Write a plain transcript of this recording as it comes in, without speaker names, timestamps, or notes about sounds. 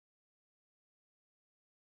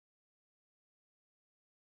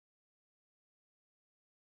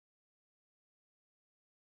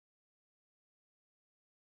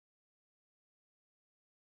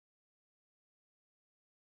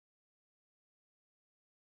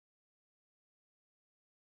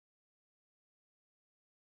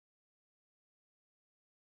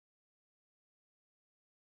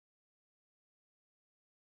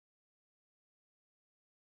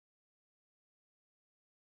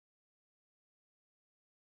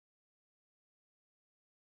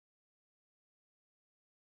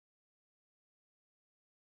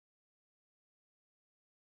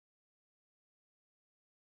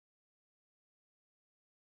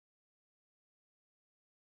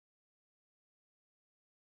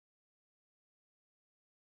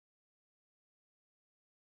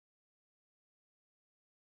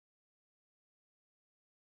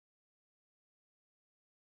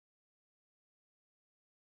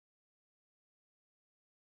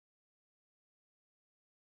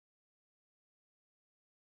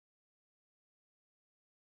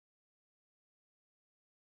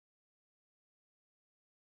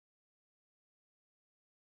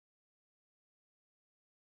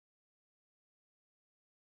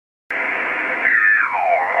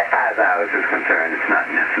as I was concerned, it's not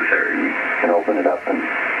necessary. You can open it up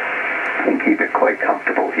and keep it quite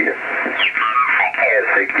comfortable here.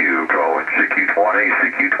 CQ, calling CQ20,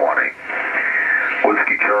 CQ20.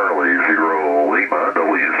 Whiskey Charlie, 0 Lima,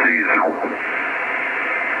 WC0.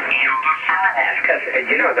 Because,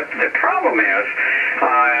 you know, the problem is,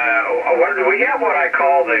 we have what I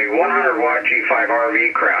call the 100-watt G5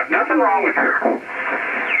 RME crowd. Nothing wrong with her.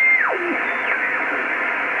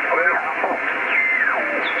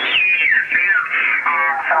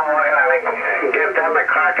 Give them a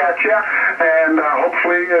crack at you, and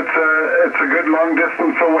hopefully it's a good long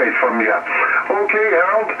distance away from you. Okay,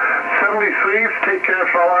 Harold, 73s, take care,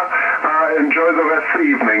 fella. Enjoy the rest of the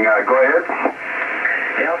evening. Go ahead.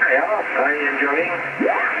 Yeah, okay, are you enjoying?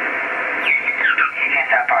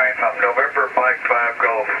 From November 5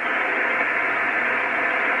 Golf.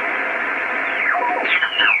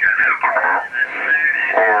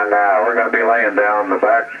 And we're going to be laying down the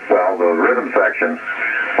back, well, the rhythm section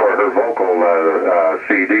for her vocal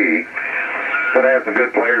CD. But I have some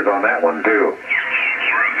good players on that one, too.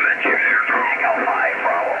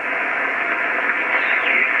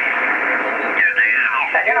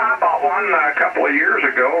 You know, I bought one a couple of years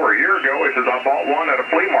ago, or a year ago. He says, I bought one at a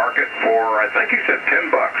flea market for, I think he said $10.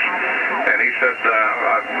 And he said,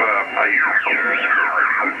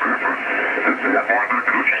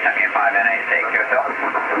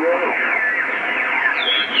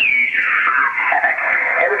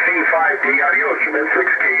 NC5D, adios, from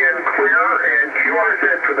 6K and clear, and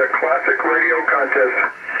QRZ for the classic radio contest.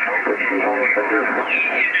 West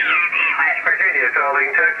Virginia, calling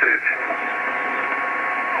Texas.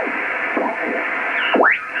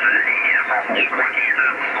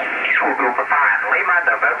 Lima,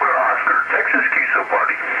 November, Oscar, Texas Kiso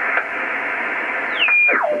Party.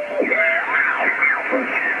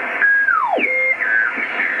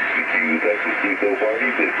 Texas Kiso Party,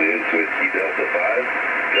 this is Whiskey Delta 5,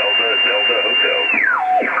 Delta Hotel.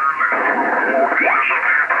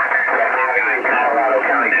 Colorado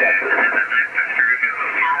County, Texas.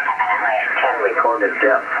 Unrecorded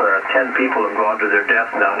death. 10 people have gone to their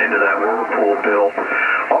death down into that whirlpool, Bill.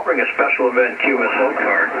 Offering a special event QSO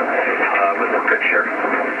card with a picture.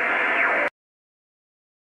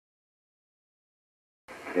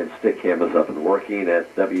 And Stickcam is up and working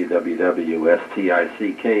at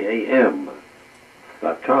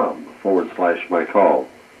www.stickam.com/my call,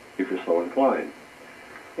 if you're so inclined.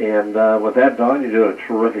 And with that, Don, you're doing a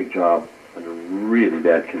terrific job under really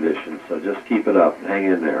bad conditions, so just keep it up. Hang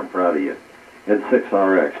in there. I'm proud of you.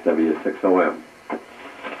 N6RX, W6OM.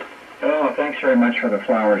 Oh, thanks very much for the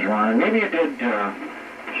flowers, Ron. Maybe you did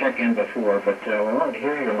check in before, but we want to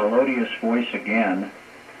hear your melodious voice again.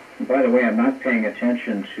 And by the way, I'm not paying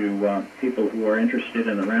attention to people who are interested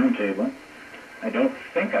in the roundtable. I don't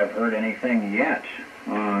think I've heard anything yet.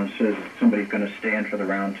 Says somebody's going to stand for the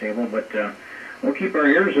roundtable, but we'll keep our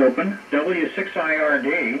ears open.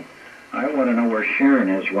 W6IRD. I want to know where Sharon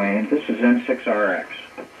is, Wayne. This is N6RX.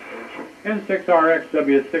 N6RX,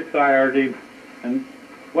 W6IRD. And,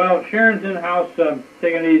 well, Sharon's in-house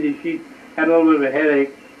taking it easy. She had a little bit of a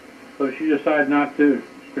headache, so she decided not to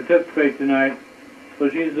participate tonight. So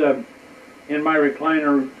she's in my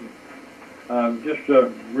recliner, just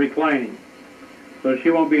reclining. So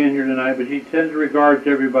she won't be in here tonight, but she sends regards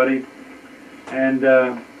to everybody. And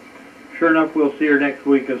sure enough, we'll see her next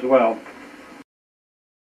week as well.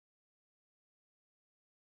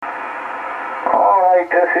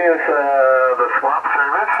 This is the swap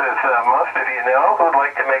service, as most of you know, who'd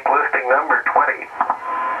like to make listing number 20.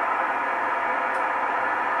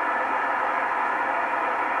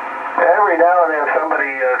 Every now and then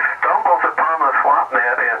somebody stumbles upon the swap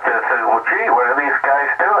net and says, well, gee, what are these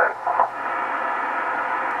guys doing?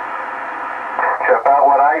 It's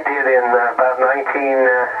about what I did in about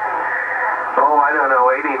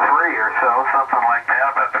 83 or so, something